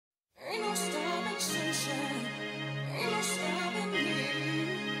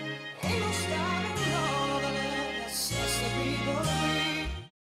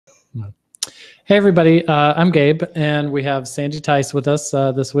Hey, everybody. I'm Gabe, and we have Sandy Theis with us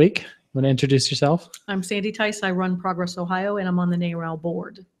this week. Want to introduce yourself? I'm Sandy Theis. I run ProgressOhio, and I'm on the NARAL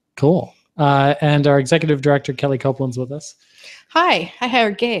board. Cool. And our executive director, Kellie Copeland's with us. Hi, I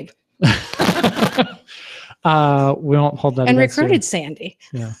hired Gabe. We won't hold that and against recruited you. Sandy.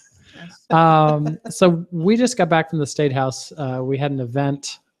 Yeah. Yes. So we just got back from the State House. We had an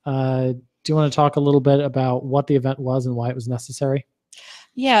event. Do you want to talk a little bit about what the event was and why it was necessary?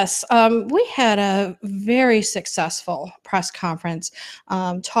 Yes, we had a very successful press conference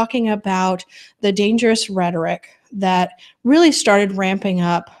talking about the dangerous rhetoric that really started ramping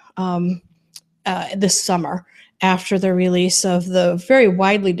up this summer after the release of the very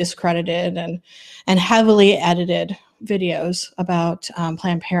widely discredited and heavily edited videos about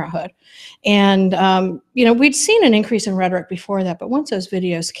Planned Parenthood. And, we'd seen an increase in rhetoric before that, but once those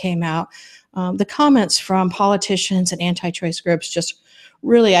videos came out, the comments from politicians and anti-choice groups just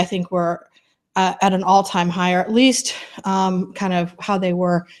really, I think, were at an all-time high, or at least kind of how they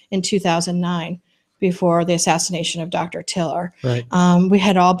were in 2009 before the assassination of Dr. Tiller. Right. We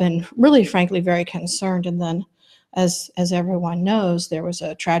had all been really, frankly, very concerned. And then, as everyone knows, there was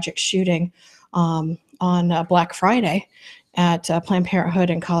a tragic shooting on Black Friday at Planned Parenthood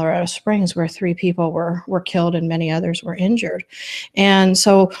in Colorado Springs, where 3 people were killed and many others were injured. And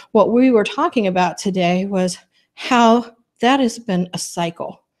so what we were talking about today was how that has been a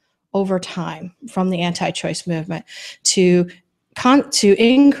cycle over time from the anti-choice movement to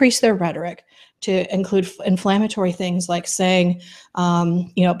increase their rhetoric, to include inflammatory things like saying,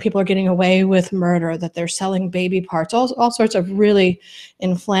 people are getting away with murder, that they're selling baby parts, all sorts of really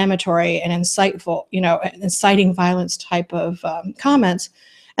inflammatory and insightful, inciting violence type of comments.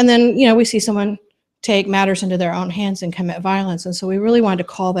 And then, we see someone take matters into their own hands and commit violence. And so we really wanted to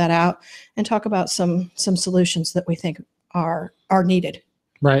call that out and talk about some solutions that we think are needed.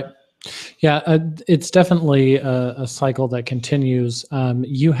 Right. Yeah, it's definitely a cycle that continues.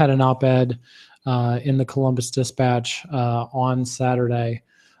 You had an op-ed in the Columbus Dispatch on Saturday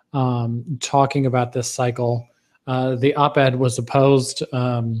talking about this cycle. The op-ed was opposed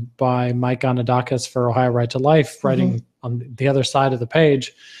by Mike Ganadakis for Ohio Right to Life, writing on the other side of the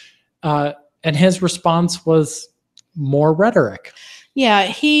page. And his response was more rhetoric. Yeah,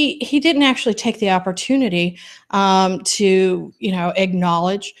 he didn't actually take the opportunity to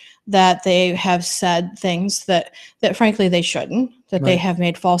acknowledge that they have said things that frankly they shouldn't, that they have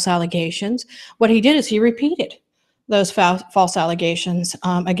made false allegations. What he did is he repeated those false allegations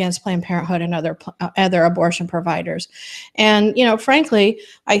against Planned Parenthood and other abortion providers. And frankly,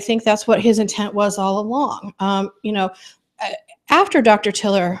 I think that's what his intent was all along. After Dr.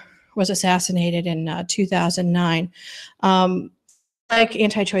 Tiller was assassinated in 2009. Like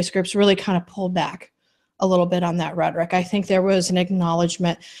anti-choice groups really kind of pulled back a little bit on that rhetoric. I think there was an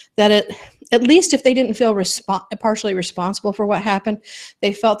acknowledgement that at least if they didn't feel partially responsible for what happened,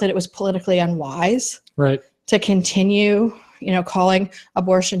 they felt that it was politically unwise to continue, calling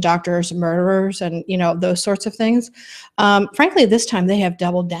abortion doctors murderers and, those sorts of things. Frankly, this time they have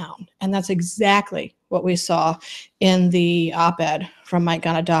doubled down. And that's exactly what we saw in the op-ed from Mike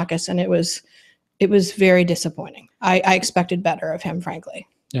Ganadakis. And it was very disappointing. I expected better of him, frankly.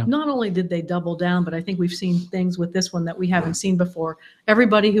 Yeah. Not only did they double down, but I think we've seen things with this one that we haven't seen before.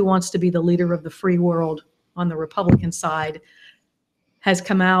 Everybody who wants to be the leader of the free world on the Republican side has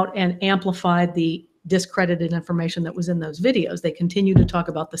come out and amplified the discredited information that was in those videos. They continue to talk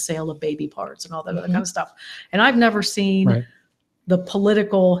about the sale of baby parts and all that other kind of stuff. And I've never seen the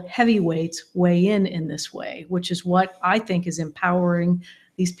political heavyweights weigh in this way, which is what I think is empowering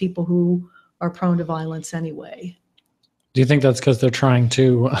these people who are prone to violence anyway. Do you think that's because they're trying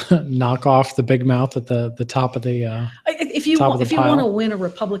to knock off the big mouth at the top of the if you want to win a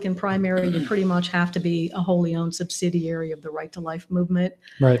Republican primary, you pretty much have to be a wholly owned subsidiary of the Right to Life movement.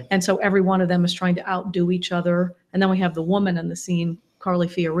 Right. And so every one of them is trying to outdo each other. And then we have the woman in the scene, Carly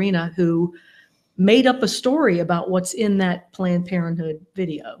Fiorina, who made up a story about what's in that Planned Parenthood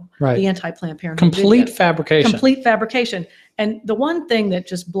video, the anti-Planned Parenthood Complete video. fabrication. Complete fabrication. And the one thing that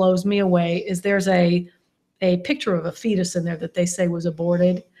just blows me away is there's a picture of a fetus in there that they say was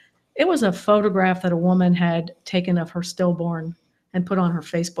aborted. It was a photograph that a woman had taken of her stillborn and put on her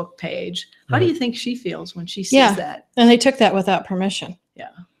Facebook page. How do you think she feels when she sees that? And they took that without permission. Yeah.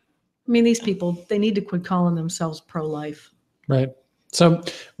 I mean, these people, they need to quit calling themselves pro-life. Right. So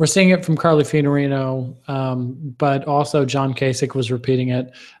we're seeing it from Carly Fiorina, but also John Kasich was repeating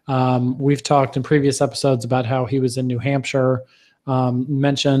it. We've talked in previous episodes about how he was in New Hampshire,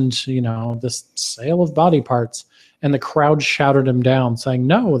 mentioned, this sale of body parts, and the crowd shouted him down saying,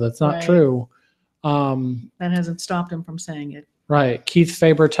 no, that's not true. That hasn't stopped him from saying it. Right. Keith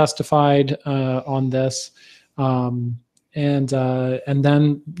Faber testified on this. And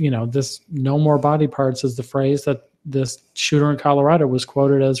then, this "no more body parts" is the phrase that this shooter in Colorado was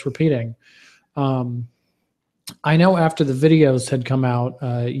quoted as repeating. I know after the videos had come out,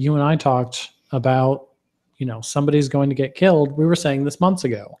 you and I talked about, somebody's going to get killed. We were saying this months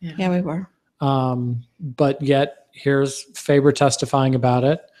ago. Yeah, we were. But yet here's Faber testifying about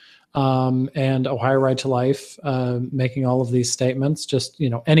it. And Ohio Right to Life making all of these statements, just,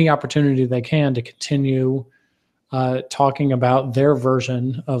 any opportunity they can to continue talking about their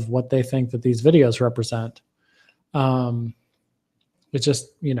version of what they think that these videos represent. It just,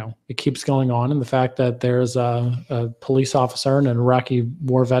 it keeps going on. And the fact that there's a police officer and an Iraqi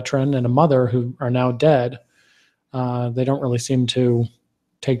war veteran and a mother who are now dead, they don't really seem to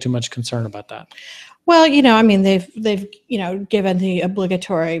take too much concern about that. Well, they've given the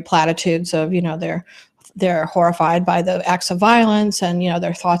obligatory platitudes of, they're horrified by the acts of violence and,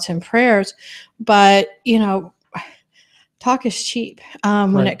 their thoughts and prayers. But, talk is cheap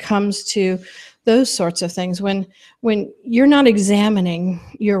when it comes to those sorts of things. When you're not examining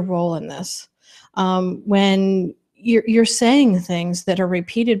your role in this, when you're saying things that are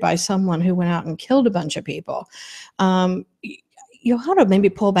repeated by someone who went out and killed a bunch of people, you'll have to maybe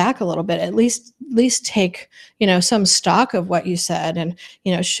pull back a little bit, at least take, some stock of what you said. And,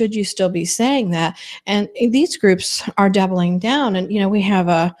 should you still be saying that? And these groups are doubling down. And, we have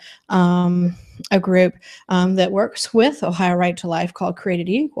a group that works with Ohio Right to Life called Created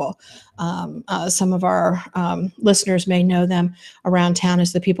Equal. Some of our listeners may know them around town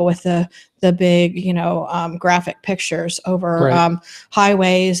as the people with the big, graphic pictures over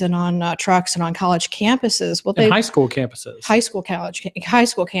highways and on trucks and on college campuses. Well, and high school campuses. High school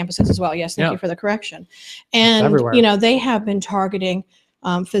campuses as well. Yes, thank you for the correction. And, they have been targeting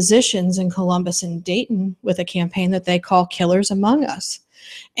physicians in Columbus and Dayton with a campaign that they call Killers Among Us.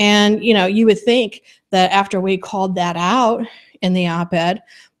 And, you would think that after we called that out in the op-ed,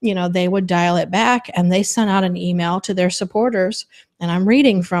 they would dial it back, and they sent out an email to their supporters, and I'm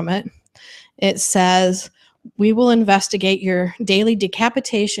reading from it. It says, "We will investigate your daily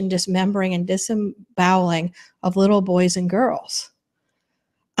decapitation, dismembering, and disemboweling of little boys and girls."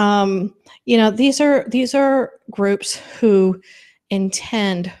 These are groups who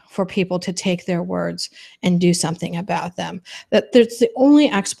intend for people to take their words and do something about them. That's the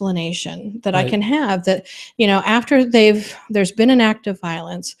only explanation that I can have, that, after there's been an act of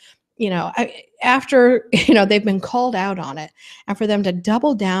violence, after, they've been called out on it, and for them to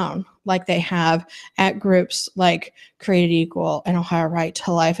double down like they have at groups like Created Equal and Ohio Right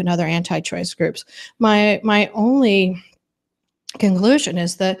to Life and other anti-choice groups. My only conclusion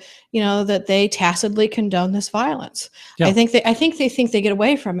is that that they tacitly condone this violence. Yeah. I think they think they get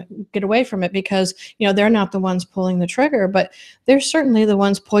away from it because they're not the ones pulling the trigger, but they're certainly the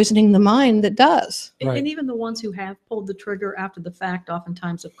ones poisoning the mind that does. Right. And even the ones who have pulled the trigger after the fact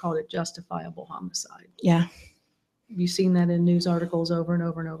oftentimes have called it justifiable homicide. Yeah, you've seen that in news articles over and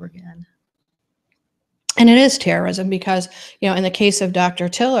over and over again. And it is terrorism because in the case of Dr.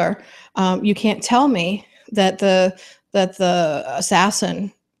 Tiller, you can't tell me that the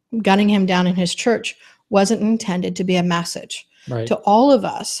assassin gunning him down in his church wasn't intended to be a message to all of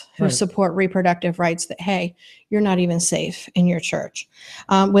us who support reproductive rights that, hey, you're not even safe in your church.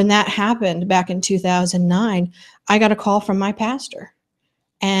 When that happened back in 2009, I got a call from my pastor,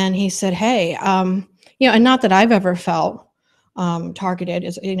 and he said, hey, and not that I've ever felt targeted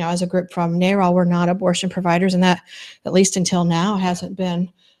as a group from NARAL. We're not abortion providers, and that, at least until now, hasn't been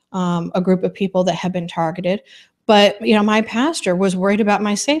a group of people that have been targeted. But, my pastor was worried about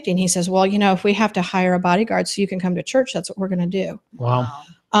my safety. And he says, well, if we have to hire a bodyguard so you can come to church, that's what we're going to do. Wow.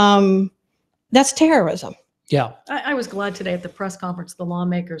 That's terrorism. Yeah. I was glad today at the press conference, the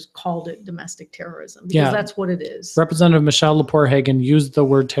lawmakers called it domestic terrorism, because that's what it is. Representative Michelle Lepore-Hagan used the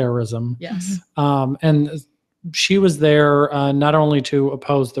word terrorism. Yes. And she was there not only to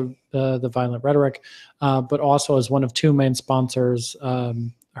oppose the violent rhetoric, but also as one of two main sponsors.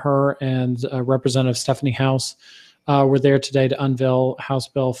 Her and Representative Stephanie Howse were there today to unveil House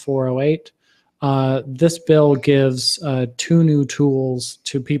Bill 408. This bill gives two new tools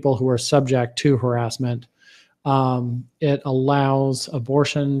to people who are subject to harassment. It allows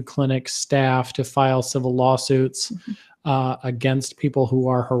abortion clinic staff to file civil lawsuits against people who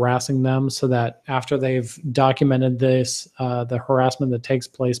are harassing them, so that after they've documented this, the harassment that takes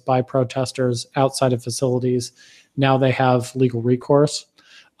place by protesters outside of facilities, now they have legal recourse.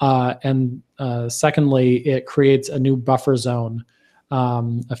 And secondly, it creates a new buffer zone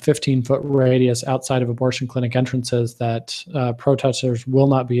a 15-foot radius outside of abortion clinic entrances that protesters will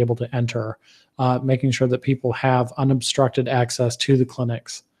not be able to enter, making sure that people have unobstructed access to the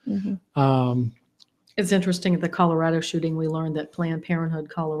clinics. It's interesting, at the Colorado shooting, we learned that Planned Parenthood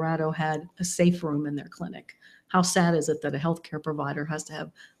Colorado had a safe room in their clinic. How sad is it that a healthcare provider has to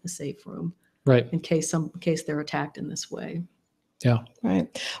have a safe room, right, in case they're attacked in this way? Yeah.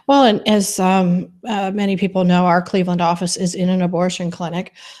 Right. Well, and as many people know, our Cleveland office is in an abortion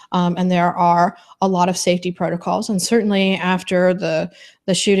clinic, and there are a lot of safety protocols. And certainly after the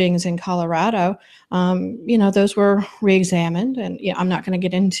shootings in Colorado, those were reexamined. And I'm not going to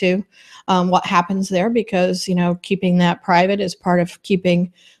get into what happens there because, keeping that private is part of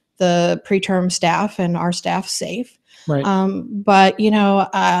keeping the preterm staff and our staff safe. Right. But,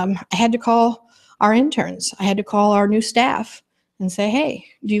 I had to call our interns. I had to call our new staff and say, hey,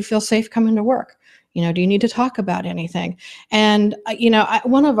 do you feel safe coming to work? Do you need to talk about anything? And,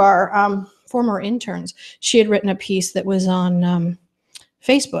 one of our former interns, she had written a piece that was on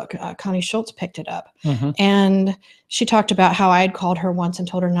Facebook. Connie Schultz picked it up. And she talked about how I had called her once and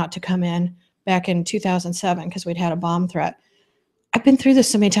told her not to come in back in 2007 because we'd had a bomb threat. I've been through this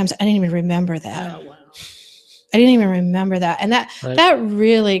so many times, I didn't even remember that. Oh, wow. I didn't even remember that. And that Right.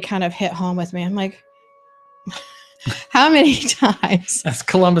 really kind of hit home with me. I'm like, how many times? As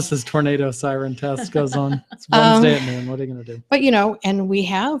Columbus's tornado siren test goes on. It's Wednesday at noon. What are you going to do? But, and we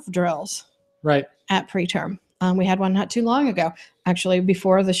have drills Right. at preterm. We had one not too long ago, actually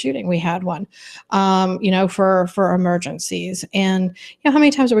before the shooting, we had one, for emergencies. And, how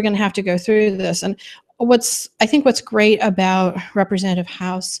many times are we going to have to go through this? And I think what's great about Representative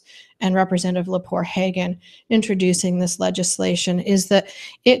Howse and Representative Lepore-Hagan introducing this legislation is that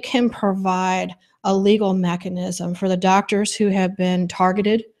it can provide a legal mechanism for the doctors who have been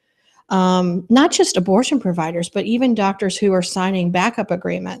targeted, not just abortion providers, but even doctors who are signing backup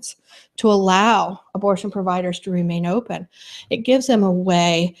agreements to allow abortion providers to remain open. It gives them a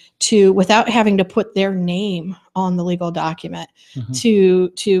way to, without having to put their name on the legal document,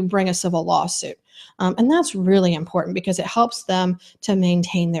 to bring a civil lawsuit. And that's really important because it helps them to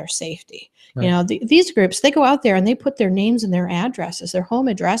maintain their safety. Right. These groups, they go out there and they put their names and their addresses, their home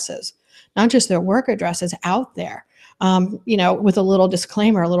addresses, not just their work addresses, out there, with a little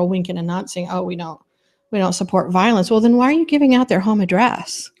disclaimer, a little wink and a nod saying, oh, we don't support violence. Well, then why are you giving out their home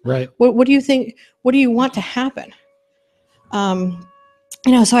address? Right. What do you think? What do you want to happen?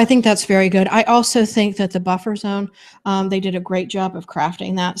 So I think that's very good. I also think that the buffer zone, they did a great job of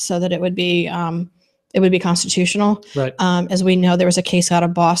crafting that so that it would be constitutional. Right. As we know, there was a case out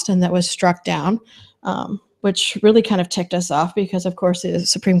of Boston that was struck down, which really kind of ticked us off because, of course, the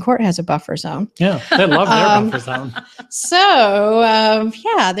Supreme Court has a buffer zone. Yeah, they love their buffer zone. So,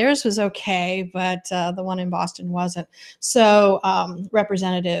 theirs was okay, but the one in Boston wasn't. So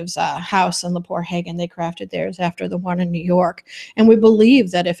Representatives Howse and Lepore-Hagan, they crafted theirs after the one in New York. And we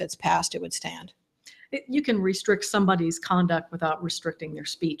believe that if it's passed, it would stand. You can restrict somebody's conduct without restricting their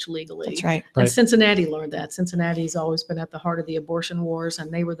speech legally. That's right. And Cincinnati learned that. Cincinnati's always been at the heart of the abortion wars,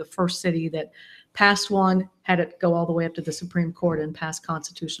 and they were the first city that passed one, had it go all the way up to the Supreme Court and pass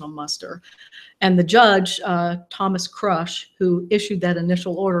constitutional muster. And the judge, Thomas Crush, who issued that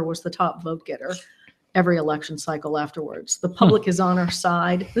initial order, was the top vote getter every election cycle afterwards. The public is on our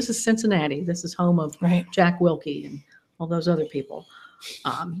side. This is Cincinnati. This is home of Jack Wilkie and all those other people.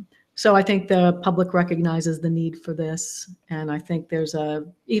 So I think the public recognizes the need for this. And I think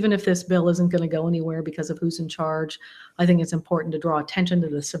even if this bill isn't going to go anywhere because of who's in charge, I think it's important to draw attention to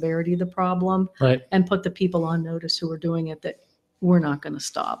the severity of the problem and put the people on notice who are doing it that we're not going to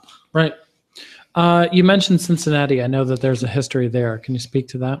stop. Right. You mentioned Cincinnati. I know that there's a history there. Can you speak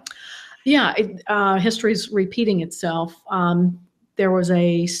to that? Yeah, history's repeating itself. There was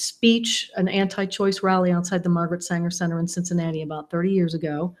a speech, an anti-choice rally outside the Margaret Sanger Center in Cincinnati about 30 years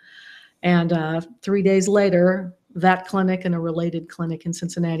ago. And 3 days later, that clinic and a related clinic in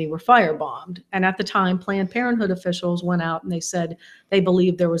Cincinnati were firebombed. And at the time, Planned Parenthood officials went out and they said they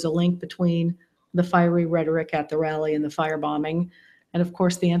believed there was a link between the fiery rhetoric at the rally and the firebombing. And of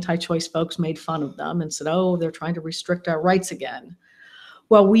course, the anti-choice folks made fun of them and said, oh, they're trying to restrict our rights again.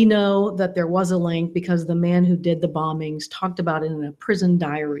 Well, we know that there was a link because the man who did the bombings talked about it in a prison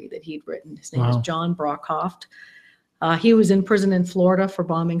diary that he'd written. His name is John Brockhoft. He was in prison in Florida for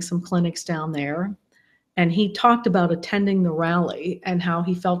bombing some clinics down there. And he talked about attending the rally and how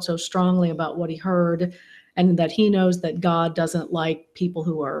he felt so strongly about what he heard and that he knows that God doesn't like people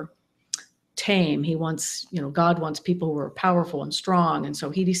who are tame. He wants, God wants people who are powerful and strong. And so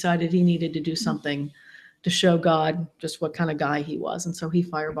he decided he needed to do something to show God just what kind of guy he was. And so he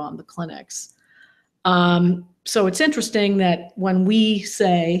firebombed the clinics. So it's interesting that when we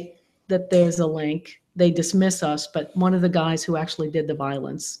say that there's a link, they dismiss us, but one of the guys who actually did the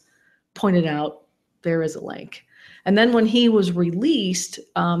violence pointed out there is a link. And then when he was released,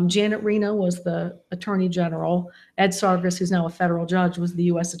 Janet Reno was the attorney general. Ed Sargis, who's now a federal judge, was the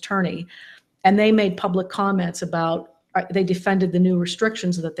U.S. attorney. And they made public comments about, they defended the new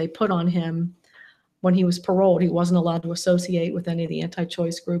restrictions that they put on him when he was paroled. He wasn't allowed to associate with any of the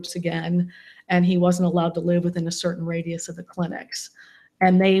anti-choice groups again, and he wasn't allowed to live within a certain radius of the clinics.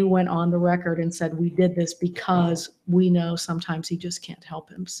 And they went on the record and said, we did this because we know sometimes he just can't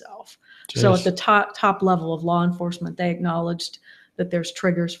help himself. Jeez. So at the top level of law enforcement, they acknowledged that there's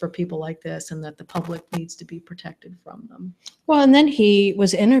triggers for people like this and that the public needs to be protected from them. Well, and then he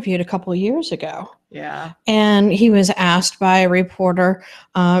was interviewed a couple of years ago. Yeah. And he was asked by a reporter,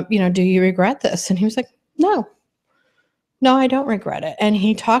 do you regret this? And he was like, no, I don't regret it. And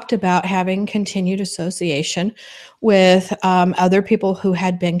he talked about having continued association with other people who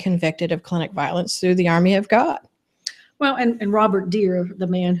had been convicted of clinic violence through the Army of God. Well, and Robert Deere, the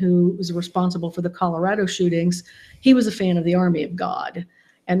man who was responsible for the Colorado shootings, he was a fan of the Army of God.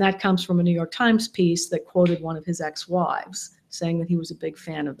 And that comes from a New York Times piece that quoted one of his ex-wives saying that he was a big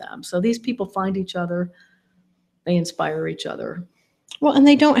fan of them. So these people find each other, they inspire each other. Well, and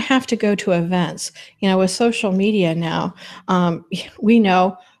they don't have to go to events. With social media now, we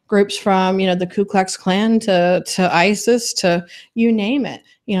know groups from, the Ku Klux Klan to ISIS to you name it.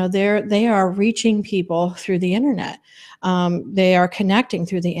 They are reaching people through the internet. They are connecting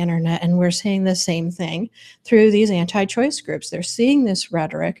through the internet, and we're seeing the same thing through these anti-choice groups. They're seeing this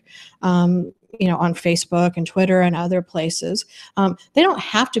rhetoric, on Facebook and Twitter and other places. They don't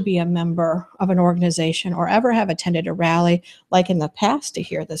have to be a member of an organization or ever have attended a rally like in the past to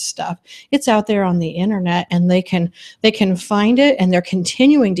hear this stuff. It's out there on the internet, and they can find it, and they're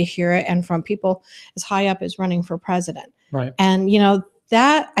continuing to hear it, and from people as high up as running for president. Right. And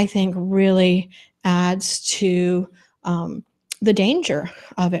that I think really adds to the danger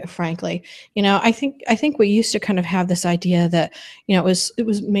of it, frankly. I think we used to kind of have this idea that, it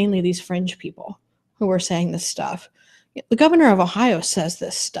was mainly these fringe people who were saying this stuff. The governor of Ohio says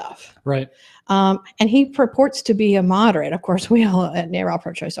this stuff. Right. And he purports to be a moderate. Of course, we all at NARAL,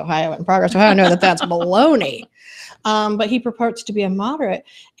 Pro-Choice Ohio, and Progress Ohio know that that's baloney. But he purports to be a moderate.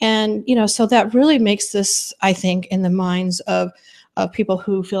 And, so that really makes this, I think, in the minds of people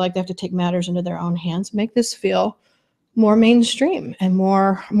who feel like they have to take matters into their own hands, make this feel more mainstream and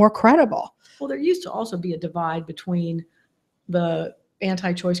more credible. Well, there used to also be a divide between the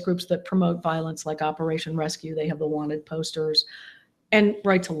anti-choice groups that promote violence, like Operation Rescue. They have the wanted posters, and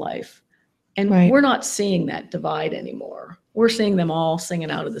Right to Life. And Right. We're not seeing that divide anymore. We're seeing them all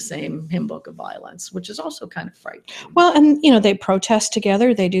singing out of the same hymn book of violence, which is also kind of frightening. Well, and they protest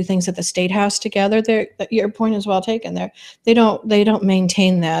together. They do things at the State House together. Your point is well taken. They don't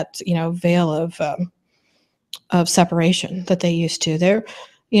maintain that veil of separation that they used to. They're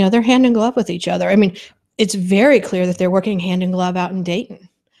hand in glove with each other. I mean, it's very clear that they're working hand in glove out in Dayton.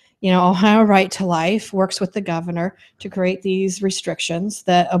 Ohio Right to Life works with the governor to create these restrictions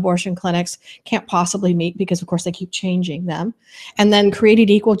that abortion clinics can't possibly meet because, of course, they keep changing them. And then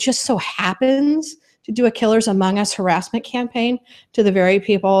Created Equal just so happens to do a Killers Among Us harassment campaign to the very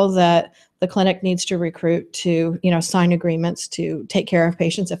people that the clinic needs to recruit to, sign agreements to take care of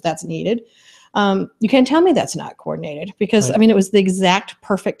patients if that's needed. You can't tell me that's not coordinated because, Right. It was the exact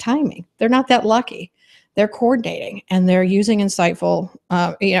perfect timing. They're not that lucky. They're coordinating, and they're using insightful,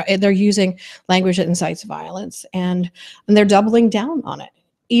 they're using language that incites violence, and they're doubling down on it,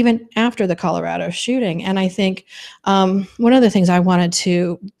 even after the Colorado shooting. And I think one of the things I wanted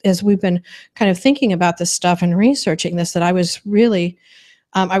to, as we've been kind of thinking about this stuff and researching this, that I was really,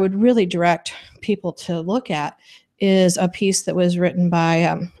 I would really direct people to look at is a piece that was written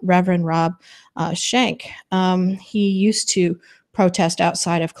by Reverend Rob Schenck. He used to protest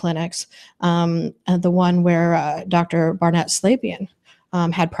outside of clinics, the one where Dr. Barnett Slapian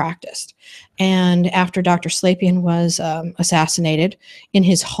had practiced. And after Dr. Slapian was assassinated in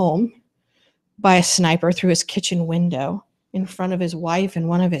his home by a sniper through his kitchen window in front of his wife and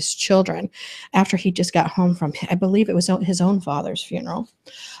one of his children, after he just got home from, I believe it was his own father's funeral,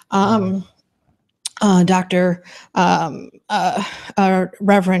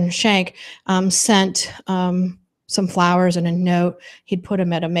 Reverend Schenck sent some flowers and a note. He'd put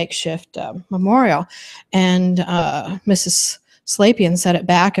him at a makeshift memorial. And Mrs. Slapian said it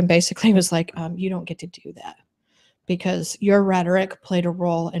back and basically was like, you don't get to do that because your rhetoric played a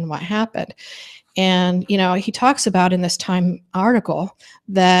role in what happened. And, he talks about in this Time article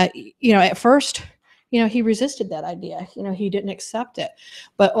that, at first, he resisted that idea. He didn't accept it.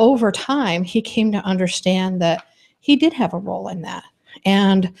 But over time, he came to understand that he did have a role in that.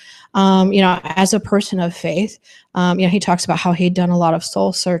 And, as a person of faith, he talks about how he'd done a lot of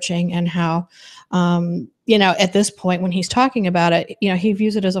soul searching and how, at this point when he's talking about it, he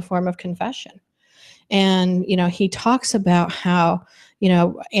views it as a form of confession. And, he talks about how,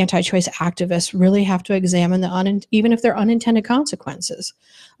 anti-choice activists really have to examine even if they're unintended consequences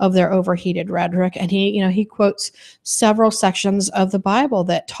of their overheated rhetoric. And he quotes several sections of the Bible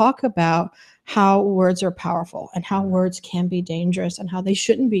that talk about how words are powerful and how words can be dangerous and how they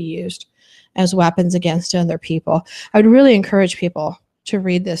shouldn't be used as weapons against other people. I would really encourage people to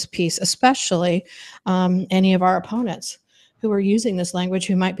read this piece, especially any of our opponents who are using this language,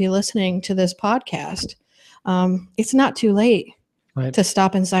 who might be listening to this podcast. It's not too late to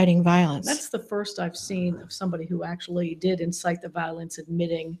stop inciting violence. That's the first I've seen of somebody who actually did incite the violence,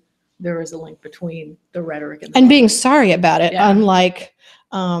 admitting there is a link between the rhetoric and being sorry about it, unlike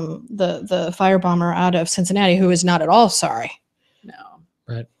the firebomber out of Cincinnati, who is not at all sorry. No.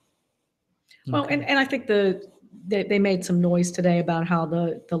 Right. Well, and I think they made some noise today about how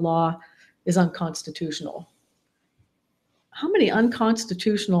the law is unconstitutional. How many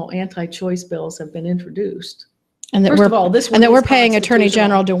unconstitutional anti-choice bills have been introduced? And that First of all, this one and that is we're paying Attorney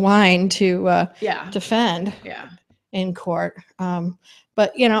constitutional. General DeWine to defend Yeah. in court.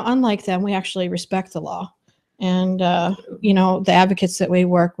 But, unlike them, we actually respect the law. And, the advocates that we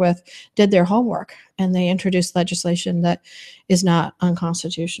work with did their homework, and they introduced legislation that is not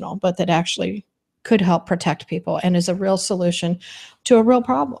unconstitutional, but that actually could help protect people and is a real solution to a real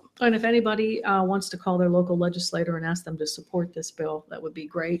problem. And if anybody wants to call their local legislator and ask them to support this bill, that would be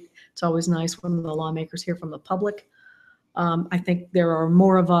great. It's always nice when the lawmakers hear from the public. I think there are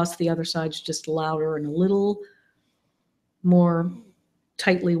more of us. The other side's just louder and a little more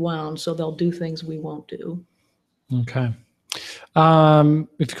tightly wound, so they'll do things we won't do. Okay.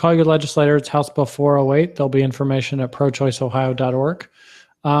 If you call your legislator, it's House Bill 408. There'll be information at ProChoiceOhio.org.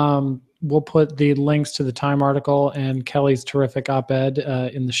 We'll put the links to the Time article and Kellie's terrific op-ed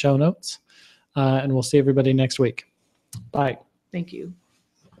in the show notes. And we'll see everybody next week. Bye. Thank you.